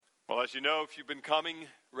Well, as you know, if you've been coming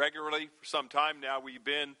regularly for some time now, we've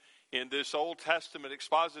been in this Old Testament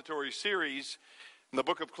expository series in the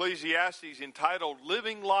book of Ecclesiastes entitled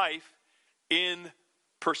Living Life in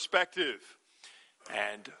Perspective.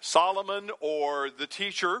 And Solomon, or the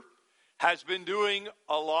teacher, has been doing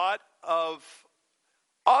a lot of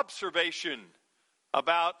observation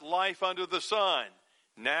about life under the sun.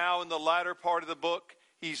 Now in the latter part of the book,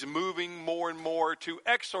 he's moving more and more to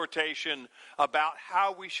exhortation about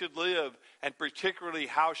how we should live, and particularly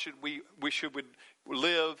how we should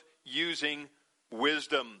live using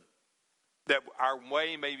wisdom, that our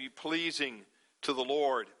way may be pleasing to the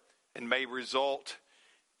Lord and may result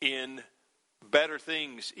in better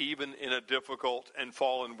things even in a difficult and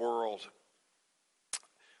fallen world.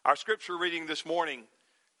 Our scripture reading this morning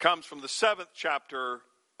comes from the 7th chapter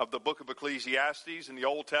of the book of Ecclesiastes in the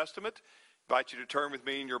Old Testament. I invite you to turn with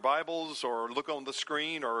me in your Bibles or look on the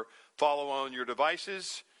screen or follow on your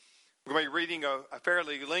devices. We're going to be reading a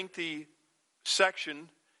fairly lengthy section,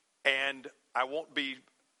 and I won't be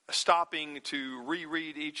stopping to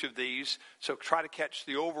reread each of these, so try to catch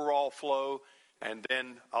the overall flow, and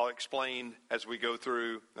then I'll explain as we go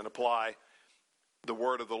through and apply the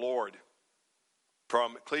word of the Lord.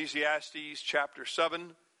 From Ecclesiastes chapter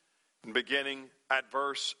 7, beginning at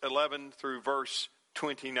verse 11 through verse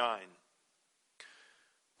 29.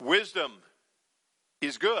 Wisdom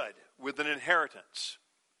is good with an inheritance,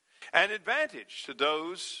 an advantage to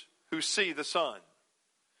those who see the sun.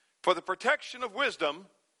 For the protection of wisdom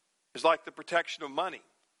is like the protection of money,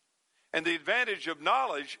 and the advantage of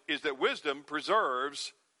knowledge is that wisdom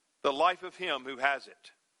preserves the life of him who has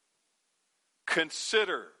it.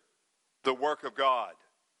 Consider the work of God.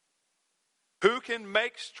 Who can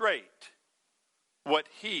make straight what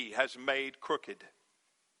he has made crooked?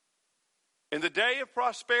 In the day of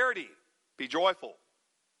prosperity, be joyful.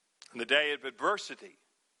 In the day of adversity,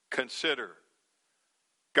 consider.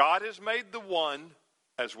 God has made the one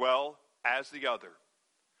as well as the other,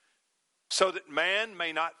 so that man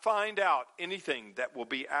may not find out anything that will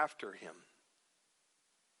be after him.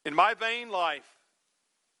 In my vain life,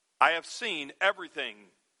 I have seen everything.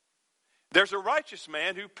 There's a righteous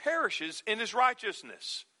man who perishes in his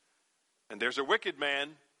righteousness, and there's a wicked man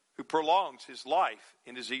who prolongs his life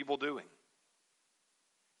in his evil doing.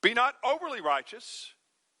 Be not overly righteous.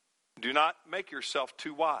 Do not make yourself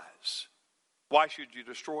too wise. Why should you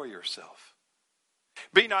destroy yourself?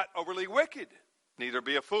 Be not overly wicked, neither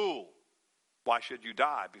be a fool. Why should you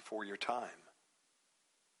die before your time?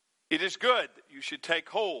 It is good that you should take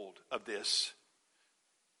hold of this,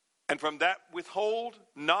 and from that withhold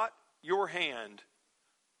not your hand.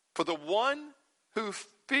 For the one who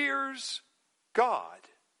fears God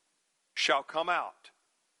shall come out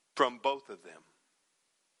from both of them.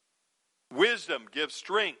 Wisdom gives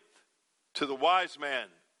strength to the wise man,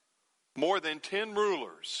 more than 10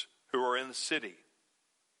 rulers who are in the city.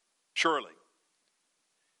 Surely,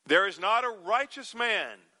 there is not a righteous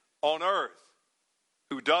man on earth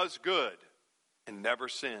who does good and never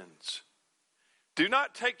sins. Do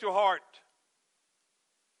not take to heart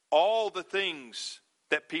all the things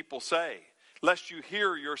that people say, lest you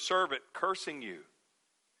hear your servant cursing you.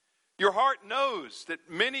 Your heart knows that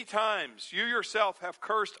many times you yourself have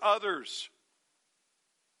cursed others.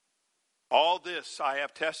 All this I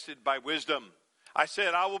have tested by wisdom. I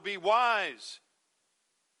said, I will be wise,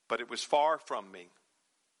 but it was far from me.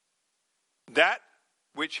 That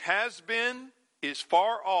which has been is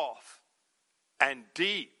far off and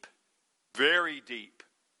deep, very deep.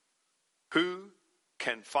 Who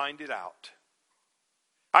can find it out?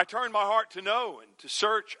 I turned my heart to know and to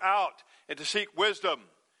search out and to seek wisdom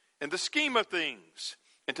in the scheme of things,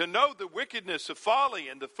 and to know the wickedness of folly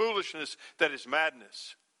and the foolishness that is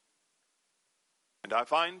madness. And I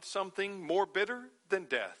find something more bitter than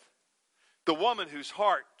death, the woman whose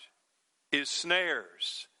heart is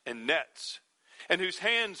snares and nets, and whose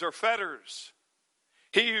hands are fetters.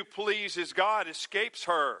 He who pleases God escapes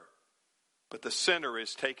her, but the sinner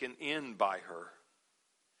is taken in by her.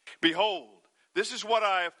 Behold, this is what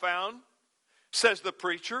I have found, says the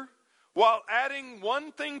preacher, while adding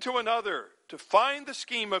one thing to another, to find the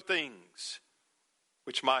scheme of things,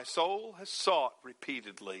 which my soul has sought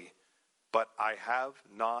repeatedly, but I have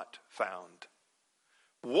not found.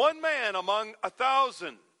 One man among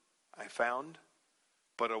 1,000 I found,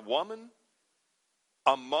 but a woman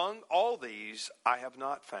among all these I have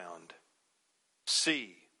not found.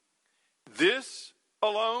 See, this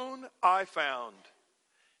alone I found,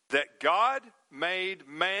 that God made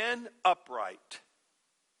man upright,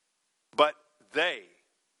 but they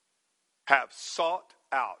have sought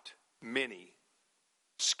out many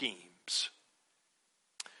schemes.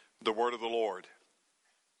 The word of the Lord.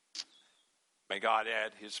 May God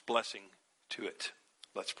add his blessing to it.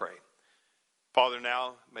 Let's pray. Father,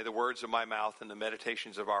 now may the words of my mouth and the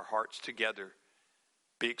meditations of our hearts together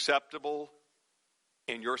be acceptable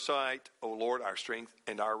in your sight, O Lord, our strength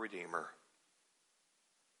and our Redeemer.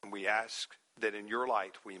 And we ask that in your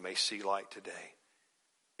light we may see light today.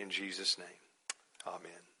 In Jesus' name,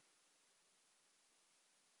 amen.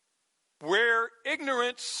 Where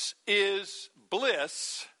ignorance is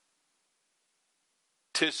bliss,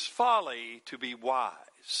 'tis folly to be wise.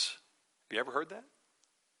 Have you ever heard that?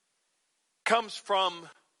 Comes from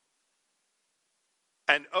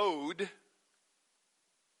an ode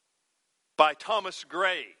by Thomas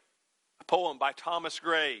Gray, a poem by Thomas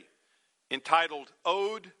Gray entitled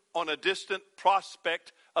Ode on a Distant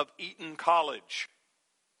Prospect of Eton College.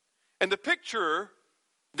 And the picture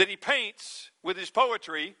that he paints with his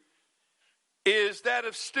poetry is that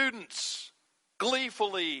of students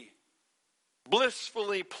gleefully,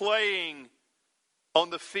 blissfully playing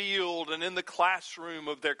on the field and in the classroom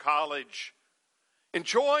of their college,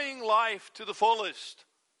 enjoying life to the fullest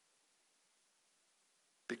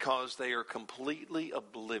because they are completely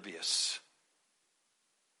oblivious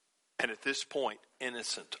and at this point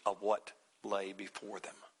innocent of what lay before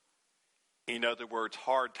them. In other words,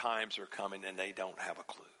 hard times are coming and they don't have a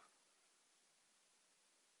clue.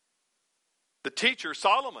 The teacher,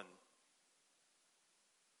 Solomon,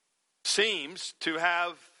 seems to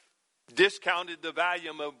have discounted the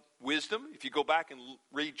value of wisdom. If you go back and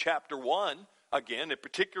read chapter 1 again, and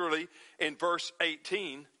particularly in verse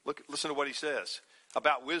 18, listen to what he says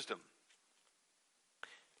about wisdom.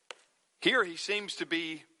 Here he seems to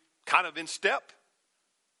be kind of in step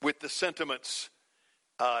with the sentiments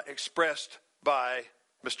expressed by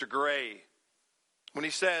Mr. Gray when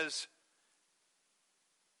he says,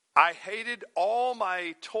 I hated all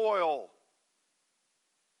my toil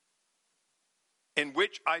in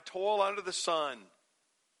which I toil under the sun.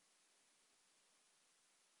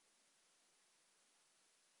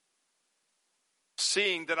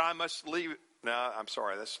 Seeing that I must leave. No, I'm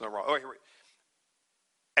sorry, that's not wrong. Oh, here we.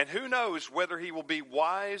 And who knows whether he will be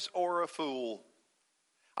wise or a fool.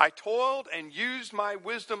 I toiled and used my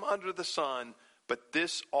wisdom under the sun, but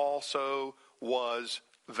this also was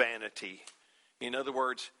vanity. In other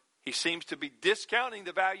words, he seems to be discounting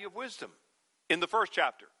the value of wisdom in the first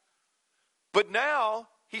chapter. But now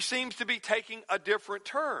he seems to be taking a different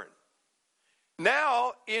turn.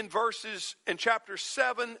 Now in chapter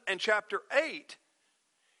 7 and chapter 8,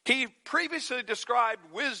 he previously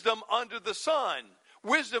described wisdom under the sun,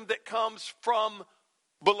 wisdom that comes from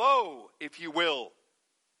below, if you will.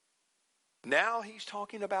 Now he's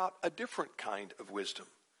talking about a different kind of wisdom.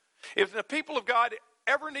 If the people of God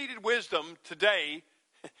ever needed wisdom today,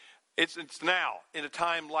 it's now, in a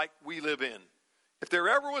time like we live in. If there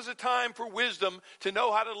ever was a time for wisdom to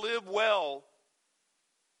know how to live well,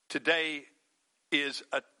 today is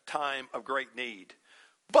a time of great need.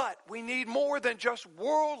 But we need more than just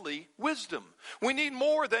worldly wisdom. We need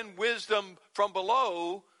more than wisdom from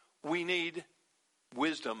below. We need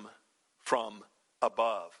wisdom from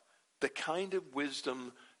above. The kind of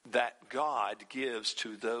wisdom that God gives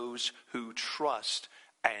to those who trust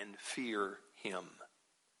and fear him.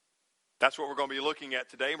 That's what we're going to be looking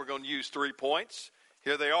at today. We're going to use 3 points.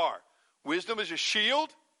 Here they are. Wisdom is a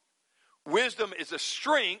shield. Wisdom is a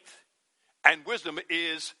strength. And wisdom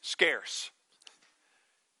is scarce.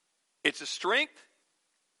 It's a strength.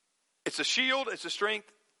 It's a shield. It's a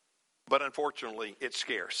strength. But unfortunately, it's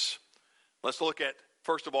scarce. Let's look at,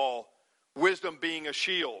 first of all, wisdom being a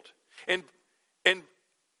shield. And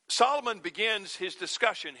Solomon begins his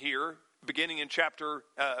discussion here, beginning in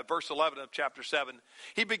verse 11 of chapter 7.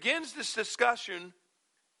 He begins this discussion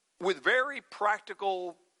with very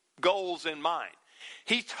practical goals in mind.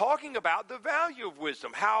 He's talking about the value of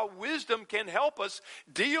wisdom, how wisdom can help us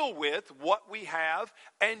deal with what we have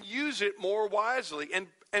and use it more wisely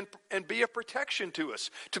and be a protection to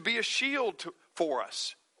us, to be a shield for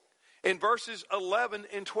us. In verses 11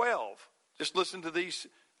 and 12, just listen to these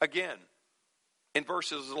again. In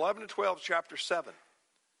verses 11 and 12, chapter 7.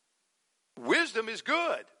 Wisdom is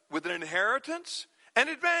good, with an inheritance and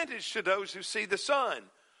advantage to those who see the sun.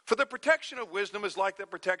 For the protection of wisdom is like the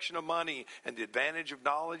protection of money, and the advantage of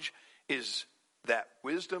knowledge is that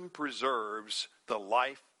wisdom preserves the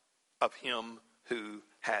life of him who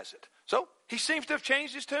has it. So he seems to have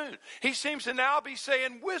changed his tune. He seems to now be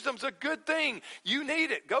saying wisdom's a good thing. You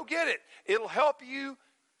need it. Go get it. It'll help you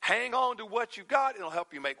hang on to what you've got. It'll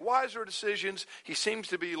help you make wiser decisions. He seems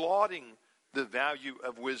to be lauding the value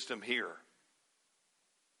of wisdom here.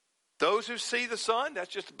 Those who see the sun, that's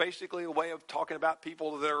just basically a way of talking about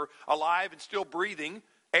people that are alive and still breathing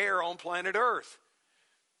air on planet Earth.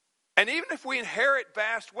 And even if we inherit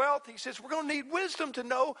vast wealth, he says we're going to need wisdom to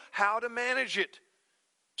know how to manage it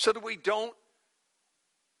so that we don't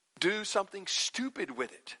do something stupid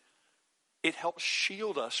with it. It helps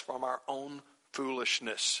shield us from our own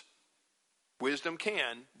foolishness. Wisdom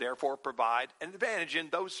can, therefore, provide an advantage in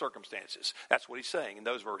those circumstances. That's what he's saying in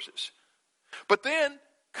those verses. But then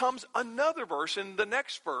comes another verse. In the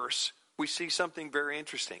next verse, we see something very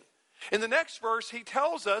interesting. In the next verse, he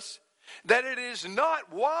tells us that it is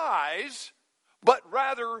not wise, but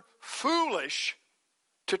rather foolish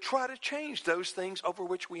to try to change those things over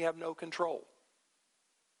which we have no control.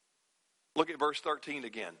 Look at verse 13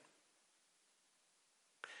 again.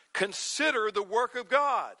 Consider the work of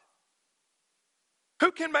God,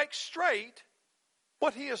 who can make straight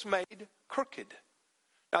what he has made crooked.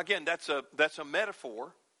 Now again, that's a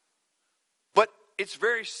metaphor, but it's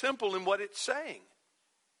very simple in what it's saying.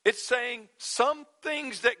 It's saying some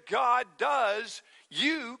things that God does,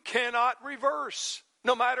 you cannot reverse.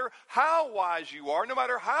 No matter how wise you are, no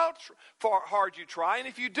matter how hard you try. And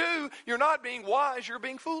if you do, you're not being wise, you're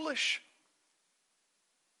being foolish.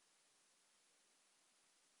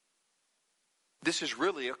 This is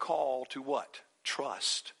really a call to what?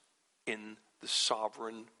 Trust in the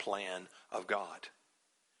sovereign plan of God.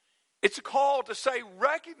 It's a call to say,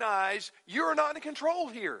 recognize you're not in control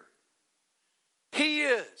here. He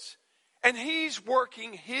is. And he's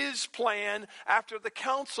working his plan after the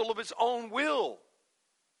counsel of his own will.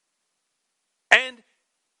 And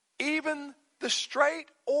even the straight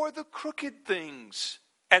or the crooked things,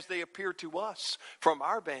 as they appear to us from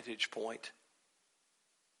our vantage point,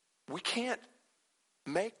 we can't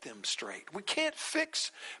make them straight. We can't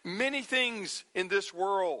fix many things in this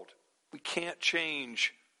world. We can't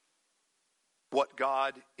change what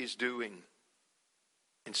God is doing.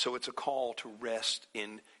 And so it's a call to rest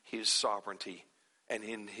in his sovereignty and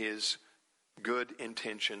in his good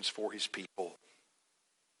intentions for his people.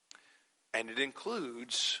 And it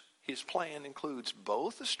includes, his plan includes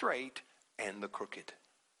both the straight and the crooked.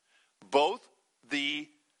 Both the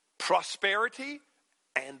prosperity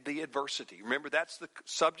and the adversity. Remember, that's the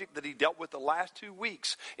subject that he dealt with the last 2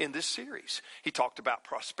 weeks in this series. He talked about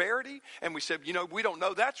prosperity, and we said, we don't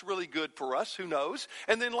know, that's really good for us. Who knows?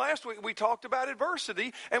 And then last week we talked about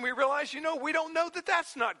adversity, and we realized, we don't know that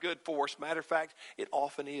that's not good for us. Matter of fact, it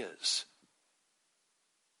often is.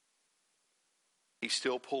 He's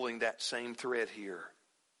still pulling that same thread here.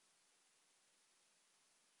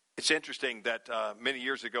 It's interesting that many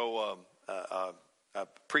years ago, a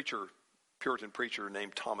Puritan preacher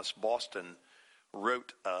named Thomas Boston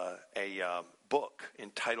wrote a book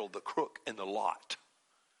entitled The Crook in the Lot.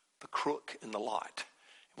 The Crook in the Lot.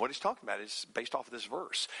 And what he's talking about is based off of this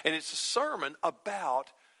verse. And it's a sermon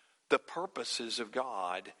about the purposes of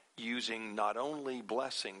God using not only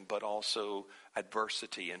blessing, but also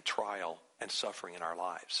adversity and trial and suffering in our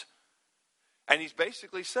lives. And he's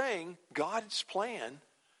basically saying God's plan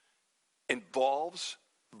involves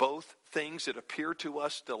both things that appear to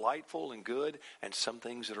us delightful and good, and some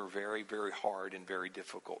things that are very, very hard and very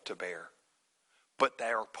difficult to bear. But they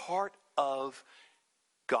are part of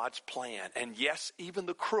God's plan. And yes, even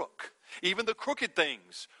the crooked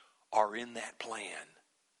things are in that plan.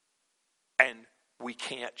 And we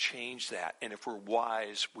can't change that. And if we're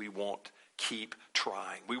wise, we won't keep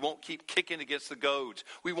trying. We won't keep kicking against the goads.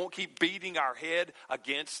 We won't keep beating our head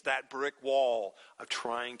against that brick wall of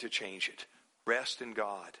trying to change it. Rest in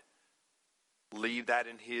God. Leave that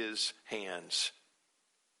in his hands.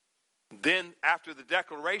 Then after the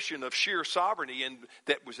declaration of sheer sovereignty, and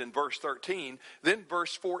that was in verse 13, then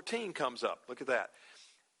verse 14 comes up. Look at that.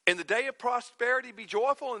 In the day of prosperity be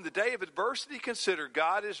joyful, in the day of adversity consider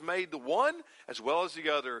God has made the one as well as the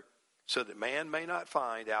other, so that man may not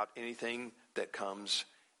find out anything that comes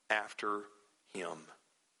after him.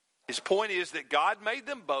 His point is that God made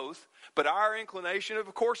them both, but our inclination,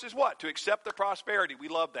 of course, is what? To accept the prosperity. We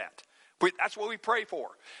love that. That's what we pray for.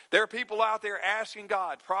 There are people out there asking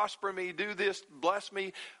God, prosper me, do this, bless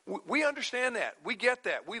me. We understand that. We get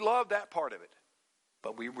that. We love that part of it.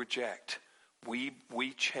 But we reject. We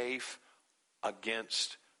chafe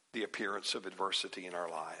against the appearance of adversity in our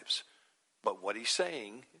lives. But what he's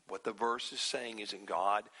saying, what the verse is saying, is that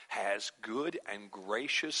God has good and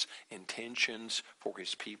gracious intentions for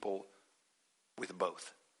his people with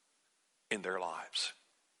both in their lives.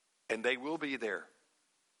 And they will be there.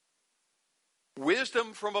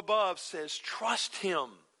 Wisdom from above says, trust him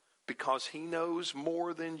because he knows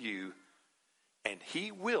more than you, and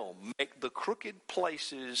he will make the crooked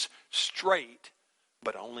places straight,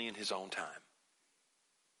 but only in his own time.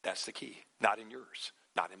 That's the key. Not in yours,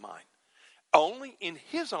 not in mine. Only in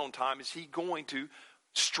his own time is he going to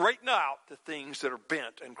Straighten out the things that are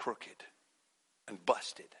bent and crooked and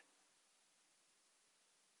busted.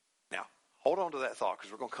 Now, hold on to that thought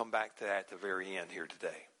because we're going to come back to that at the very end here today.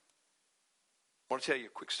 I want to tell you a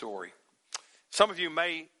quick story. Some of you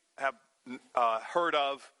may have heard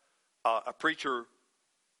of a preacher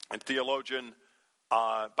and theologian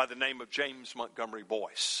by the name of James Montgomery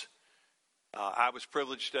Boyce. I was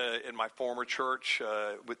privileged in my former church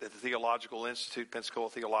with the Theological Institute, Pensacola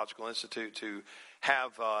Theological Institute, to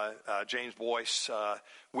have James Boyce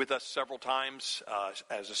with us several times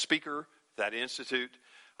as a speaker at that institute.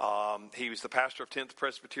 He was the pastor of 10th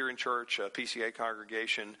Presbyterian Church, a PCA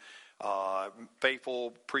congregation,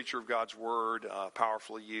 faithful preacher of God's Word,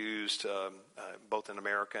 powerfully used both in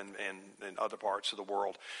America and in other parts of the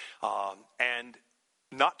world. And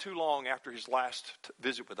not too long after his last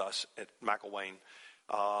visit with us at McElwain,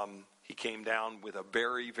 he came down with a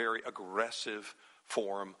very, very aggressive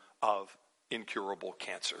form of incurable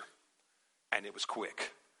cancer. And it was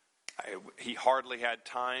quick. He hardly had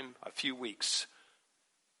time, a few weeks.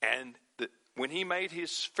 And when he made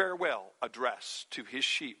his farewell address to his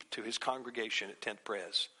sheep, to his congregation at 10th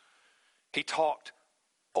Pres, he talked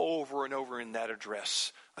over and over in that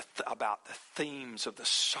address about the themes of the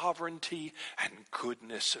sovereignty and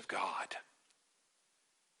goodness of God.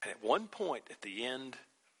 And at one point at the end,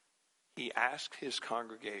 he asked his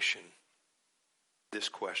congregation this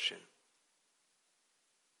question.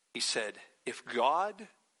 He said, if God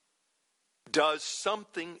does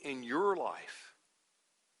something in your life,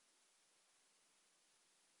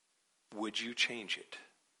 would you change it?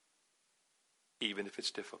 Even if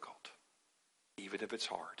it's difficult, even if it's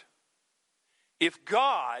hard. If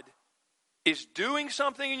God is doing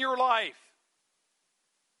something in your life,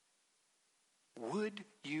 would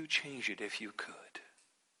you change it if you could?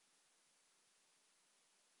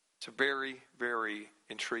 It's a very, very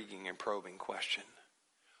intriguing and probing question.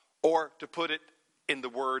 Or to put it in the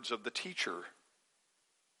words of the teacher,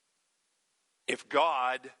 if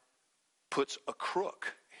God puts a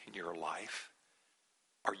crook in your life,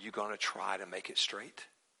 are you going to try to make it straight?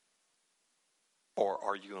 Or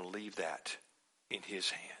are you going to leave that in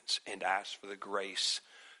his hands and ask for the grace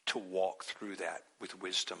to walk through that with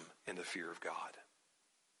wisdom and the fear of God?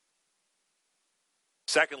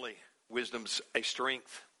 Secondly, wisdom's a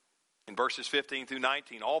strength. In verses 15 through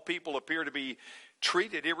 19, all people appear to be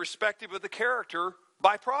treated irrespective of the character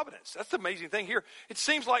by providence. That's the amazing thing here. It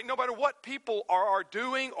seems like no matter what people are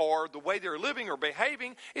doing or the way they're living or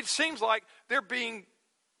behaving, it seems like they're being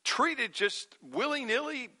treated just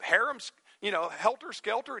willy-nilly,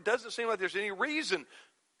 helter-skelter. It doesn't seem like there's any reason.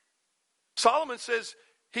 Solomon says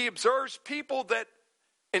he observes people that,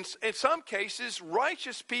 in some cases,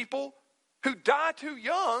 righteous people who die too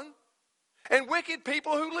young and wicked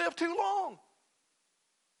people who live too long.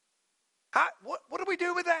 What do we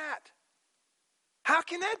do with that? How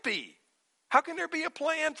can that be? How can there be a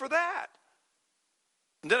plan for that?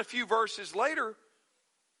 And then a few verses later,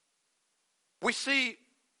 we see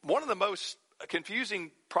one of the most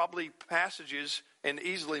confusing probably passages and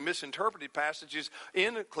easily misinterpreted passages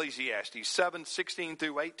in Ecclesiastes 7:16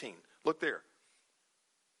 through 18. Look there.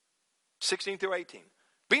 16 through 18.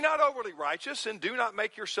 Be not overly righteous and do not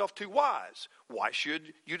make yourself too wise. Why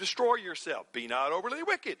should you destroy yourself? Be not overly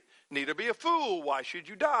wicked. Neither be a fool. Why should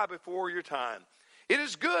you die before your time? It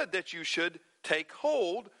is good that you should take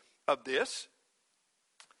hold of this,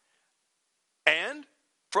 and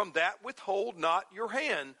from that withhold not your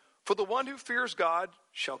hand. For the one who fears God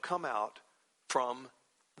shall come out from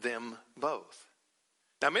them both.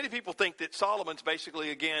 Now, many people think that Solomon's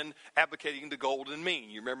basically, again, advocating the golden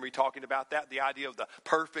mean. You remember me talking about that, the idea of the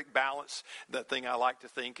perfect balance. The thing I like to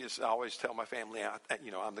think is, I always tell my family,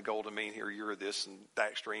 I'm the golden mean here, you're this and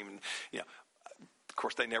that extreme. And, of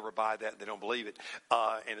course, they never buy that; they don't believe it,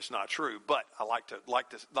 and it's not true. But I like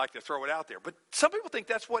to throw it out there. But some people think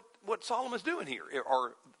that's what Solomon's doing here,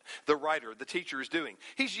 or the writer, the teacher, is doing.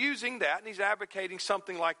 He's using that, and he's advocating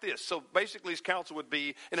something like this. So basically, his counsel would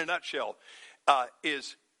be, in a nutshell,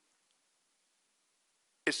 is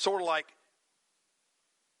sort of like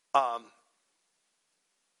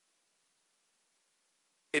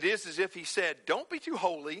it is as if he said, don't be too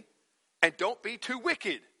holy and don't be too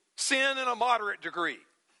wicked. Sin in a moderate degree.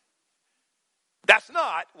 That's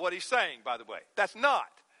not what he's saying, by the way. That's not.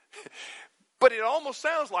 But it almost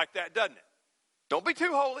sounds like that, doesn't it? Don't be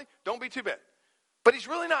too holy, don't be too bad. But he's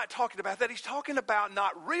really not talking about that. He's talking about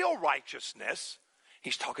not real righteousness.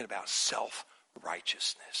 He's talking about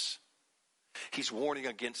self-righteousness. He's warning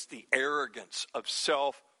against the arrogance of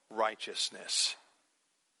self-righteousness.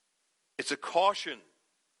 It's a caution.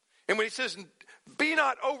 And when he says, be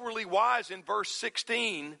not overly wise in verse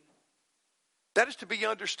 16, That is to be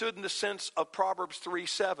understood in the sense of Proverbs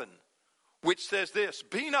 3:7, which says this,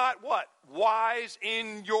 be not what? Wise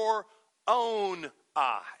in your own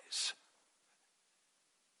eyes.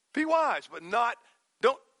 Be wise, but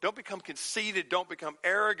don't become conceited. Don't become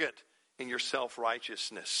arrogant in your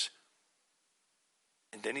self-righteousness.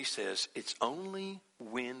 And then he says, it's only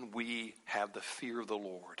when we have the fear of the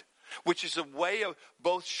Lord, which is a way of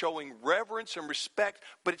both showing reverence and respect,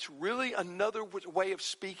 but it's really another way of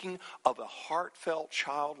speaking of a heartfelt,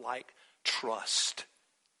 childlike trust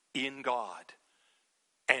in God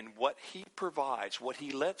and what he provides, what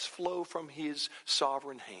he lets flow from his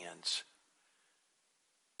sovereign hands.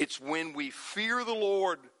 It's when we fear the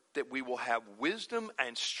Lord that we will have wisdom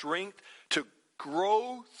and strength to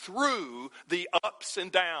grow through the ups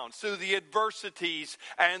and downs, through the adversities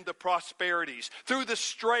and the prosperities, through the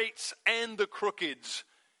straights and the crookeds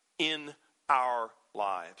in our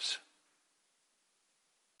lives.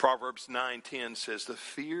 Proverbs 9:10 says, the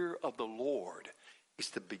fear of the Lord is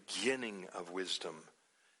the beginning of wisdom,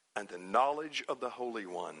 and the knowledge of the Holy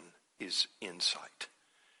One is insight.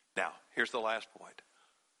 Now, here's the last point.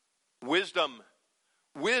 Wisdom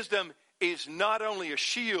is not only a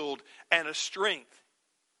shield and a strength.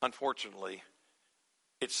 Unfortunately,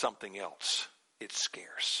 it's something else. It's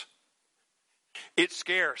scarce. It's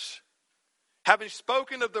scarce. Having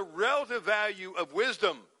spoken of the relative value of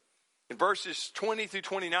wisdom, in verses 20 through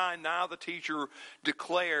 29, now the teacher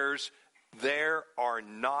declares there are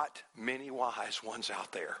not many wise ones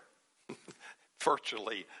out there.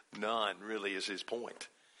 Virtually none, really, is his point.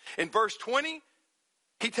 In verse 20,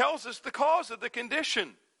 he tells us the cause of the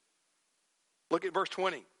condition. Look at verse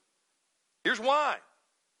 20. Here's why.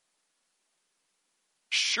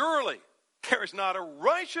 Surely there is not a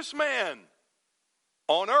righteous man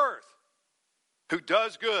on earth who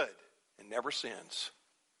does good and never sins.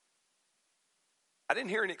 I didn't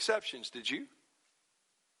hear any exceptions, did you?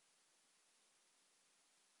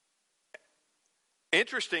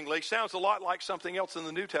 Interestingly, sounds a lot like something else in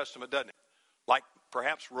the New Testament, doesn't it? Like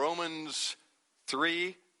perhaps Romans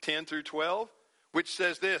 3:10 through 12, which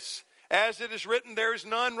says this, as it is written, there is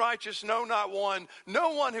none righteous, no, not one, no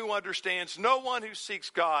one who understands, no one who seeks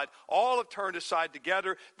God. All have turned aside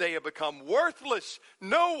together. They have become worthless.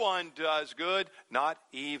 No one does good, not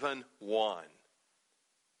even one.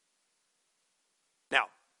 Now,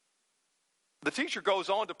 the teacher goes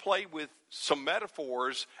on to play with some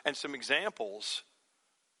metaphors and some examples,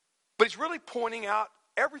 but he's really pointing out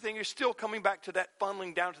everything is still coming back to that,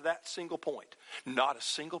 funneling down to that single point. Not a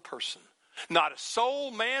single person, not a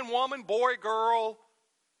soul, man, woman, boy, girl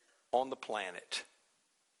on the planet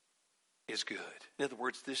is good. In other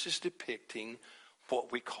words, this is depicting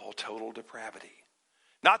what we call total depravity.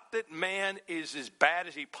 Not that man is as bad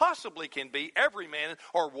as he possibly can be, every man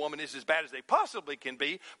or woman is as bad as they possibly can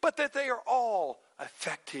be, but that they are all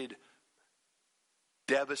affected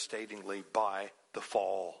devastatingly by the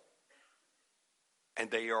fall. And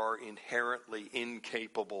they are inherently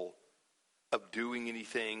incapable of doing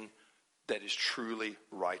anything that is truly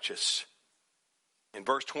righteous. In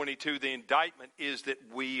verse 22, the indictment is that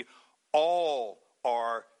we all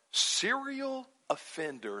are serial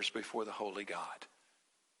offenders before the holy God.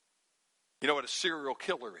 You know what a serial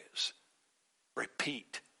killer is?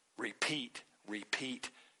 Repeat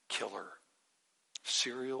killer.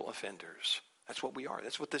 Serial offenders. That's what we are.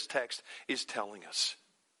 That's what this text is telling us.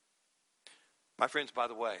 My friends, by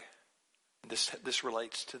the way, this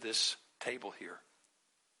relates to this table here.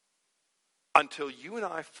 Until you and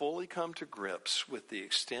I fully come to grips with the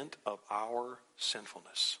extent of our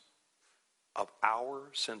sinfulness,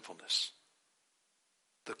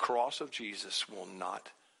 the cross of Jesus will not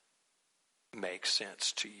make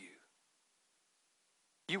sense to you.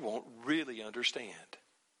 You won't really understand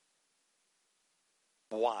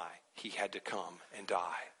why he had to come and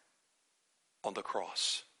die on the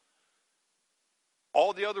cross.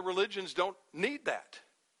 All the other religions don't need that.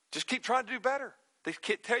 Just keep trying to do better. They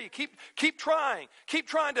tell you, keep trying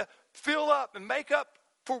to fill up and make up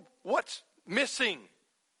for what's missing.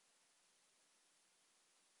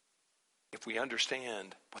 If we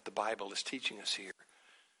understand what the Bible is teaching us here,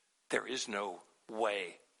 there is no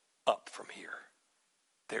way up from here.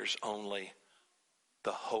 There's only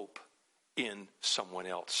the hope in someone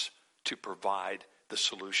else to provide the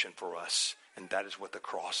solution for us. And that is what the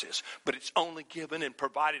cross is. But it's only given and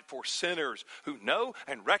provided for sinners who know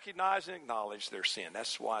and recognize and acknowledge their sin.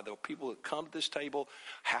 That's why the people that come to this table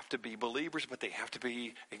have to be believers, but they have to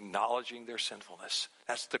be acknowledging their sinfulness.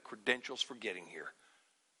 That's the credentials for getting here.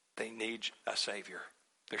 They need a Savior.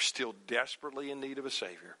 They're still desperately in need of a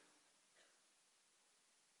Savior.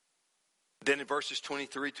 Then in verses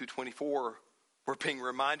 23 to 24, We're being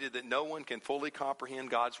reminded that no one can fully comprehend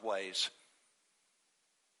God's ways.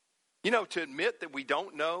 You know, to admit that we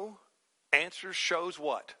don't know answers shows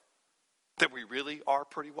what? That we really are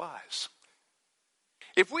pretty wise.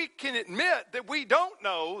 If we can admit that we don't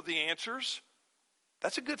know the answers,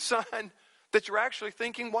 that's a good sign that you're actually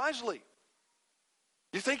thinking wisely.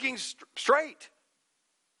 You're thinking straight.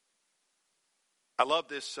 I love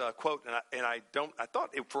this quote, and I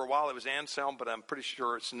thought for a while it was Anselm, but I'm pretty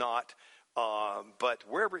sure it's not. But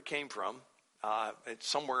wherever it came from, it's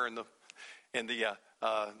somewhere in the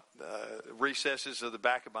recesses of the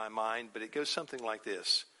back of my mind. But it goes something like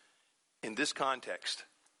this: in this context,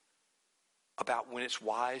 about when it's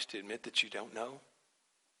wise to admit that you don't know,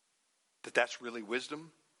 that's really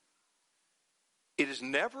wisdom. It is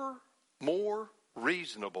never more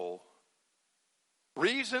reasonable.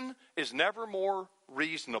 Reason is never more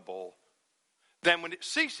reasonable than when it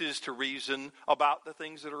ceases to reason about the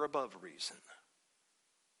things that are above reason.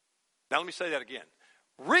 Now let me say that again.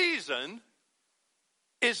 Reason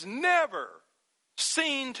is never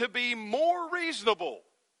seen to be more reasonable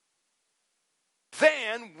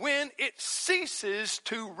than when it ceases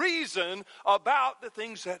to reason about the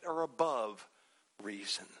things that are above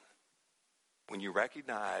reason. When you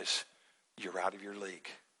recognize you're out of your league.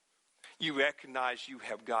 You recognize you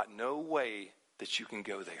have got no way that you can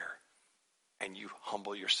go there. And you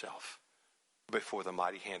humble yourself before the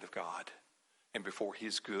mighty hand of God and before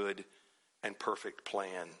his good and perfect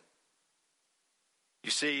plan.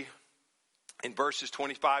 You see, in verses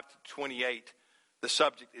 25 to 28, the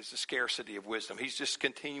subject is the scarcity of wisdom. He's just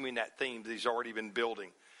continuing that theme that he's already been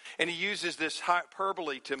building. And he uses this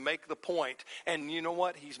hyperbole to make the point. And you know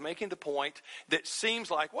what? He's making the point that seems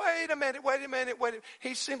like, wait a minute.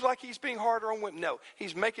 He seems like he's being harder on women. No,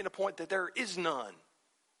 he's making a point that there is none.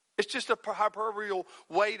 It's just a hyperbole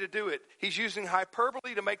way to do it. He's using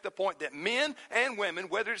hyperbole to make the point that men and women,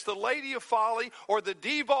 whether it's the Lady of Folly or the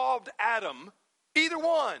devolved Adam, either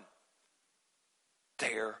one,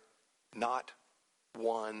 they're not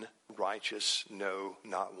one righteous, no,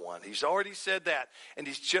 not one. He's already said that, and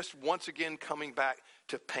he's just once again coming back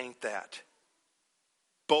to paint that.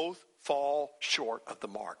 Both fall short of the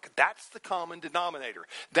mark. That's the common denominator.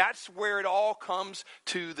 That's where it all comes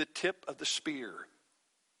to the tip of the spear.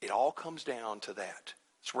 It all comes down to that.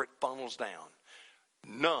 That's where it funnels down.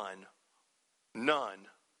 None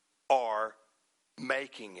are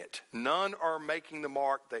making it. None are making the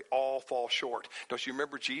mark. They all fall short. Don't you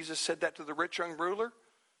remember Jesus said that to the rich young ruler?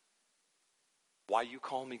 Why you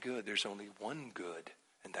call me good? There's only one good,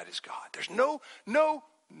 and that is God. There's no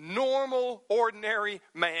normal, ordinary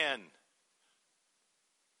man.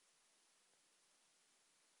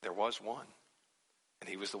 There was one, and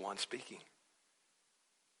he was the one speaking.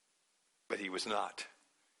 But he was not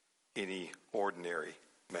any ordinary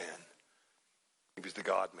man. He was the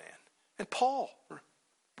God man. And Paul,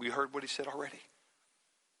 we heard what he said already.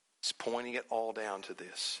 He's pointing it all down to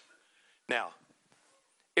this. Now,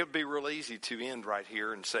 it would be real easy to end right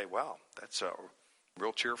here and say, wow, that's a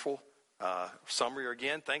real cheerful summary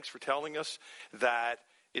again. Thanks for telling us that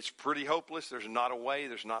it's pretty hopeless. There's not a way.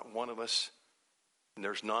 There's not one of us. And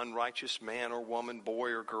there's none righteous man or woman,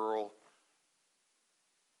 boy or girl.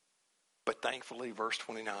 But thankfully, verse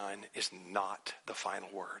 29 is not the final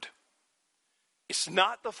word. It's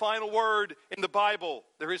not the final word in the Bible.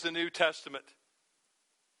 There is a New Testament.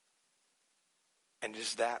 And it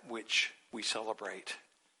is that which we celebrate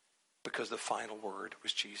because the final word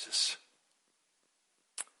was Jesus.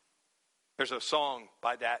 There's a song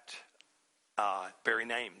by that very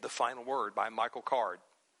name, The Final Word, by Michael Card,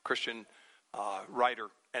 Christian writer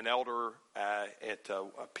and elder at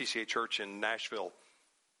PCA Church in Nashville.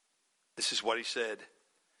 This is what he said.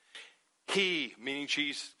 He, meaning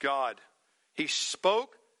Jesus, God, he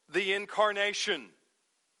spoke the incarnation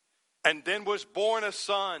and then was born a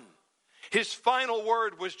son. His final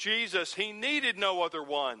word was Jesus. He needed no other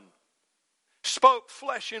one. Spoke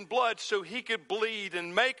flesh and blood so he could bleed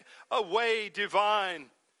and make a way divine.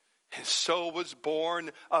 And so was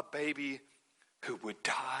born a baby who would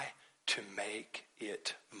die to make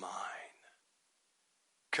it mine.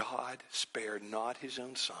 God spared not his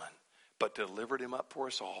own son, but delivered him up for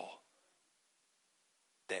us all,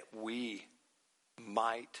 that we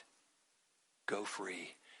might go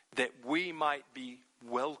free, that we might be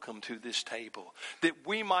welcome to this table, that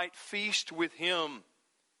we might feast with him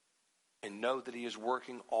and know that he is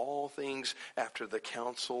working all things after the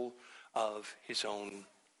counsel of his own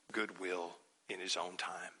goodwill in his own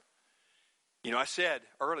time. You know, I said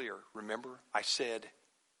earlier, remember, I said,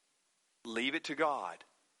 leave it to God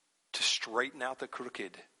to straighten out the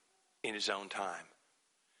crooked in his own time.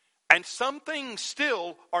 And some things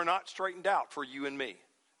still are not straightened out for you and me.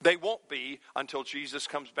 They won't be until Jesus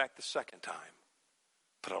comes back the second time.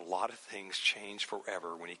 But a lot of things changed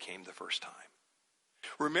forever when he came the first time.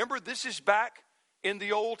 Remember, this is back in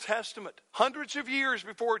the Old Testament, hundreds of years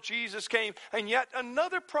before Jesus came. And yet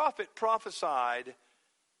another prophet prophesied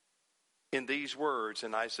in these words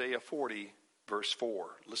in Isaiah 40, verse 4.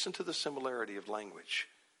 Listen to the similarity of language.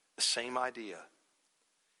 The same idea.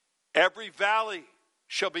 Every valley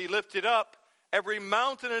shall be lifted up, every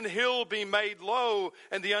mountain and hill be made low,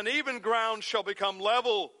 and the uneven ground shall become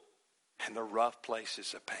level, and the rough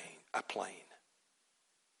places a plain.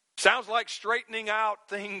 Sounds like straightening out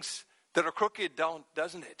things that are crooked,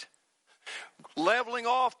 doesn't it? Leveling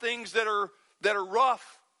off things that are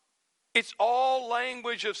rough. It's all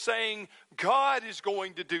language of saying God is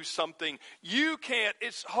going to do something. You can't.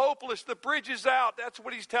 It's hopeless. The bridge is out. That's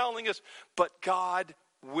what he's telling us. But God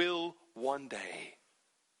will one day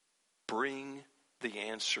bring the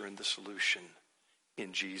answer and the solution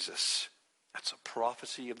in Jesus. That's a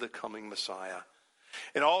prophecy of the coming Messiah.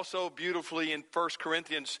 And also beautifully in 1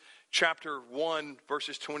 Corinthians chapter 1,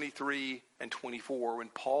 verses 23 and 24, when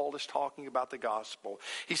Paul is talking about the gospel,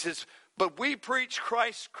 he says, "But we preach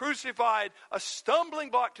Christ crucified, a stumbling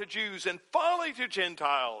block to Jews and folly to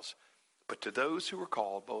Gentiles. But to those who are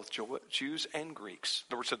called, both Jews and Greeks,"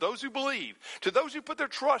 in other words, to those who believe, to those who put their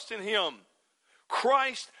trust in him,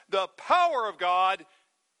 Christ, the power of God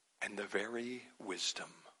and the very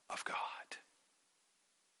wisdom of God.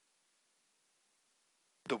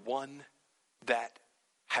 The one that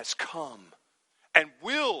has come and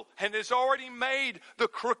will and has already made the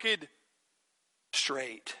crooked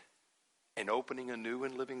straight and opening a new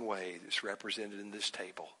and living way that's represented in this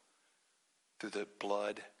table through the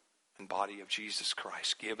blood and body of Jesus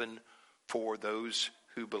Christ given for those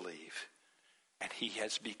who believe. And he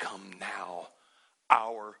has become now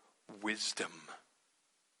our wisdom.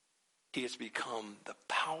 He has become the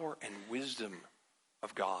power and wisdom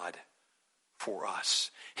of God for us.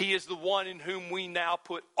 He is the one in whom we now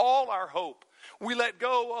put all our hope. We let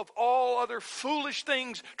go of all other foolish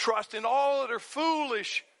things, trust in all other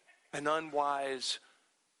foolish and unwise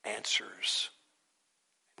answers.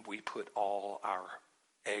 We put all our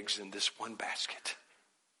eggs in this one basket,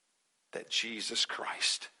 that Jesus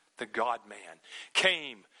Christ, the God-man,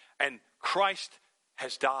 came, and Christ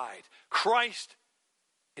has died. Christ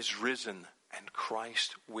is risen, and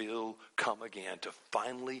Christ will come again to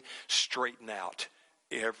finally straighten out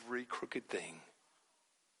every crooked thing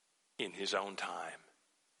in his own time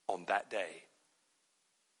on that day.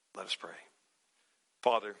 Let us pray.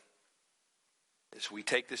 Father, as we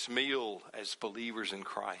take this meal as believers in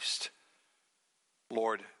Christ,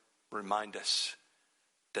 Lord, remind us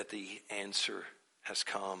that the answer has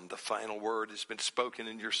come. The final word has been spoken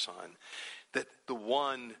in your Son. That the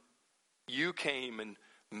one, you came and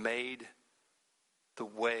made the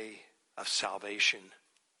way of salvation.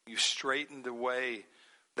 You straightened the way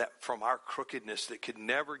that from our crookedness that could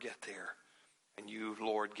never get there. And you,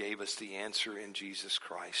 Lord, gave us the answer in Jesus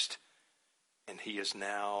Christ. And he is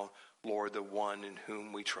now, Lord, the one in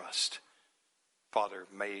whom we trust. Father,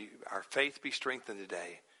 may our faith be strengthened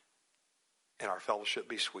today and our fellowship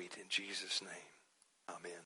be sweet. In Jesus' name, amen.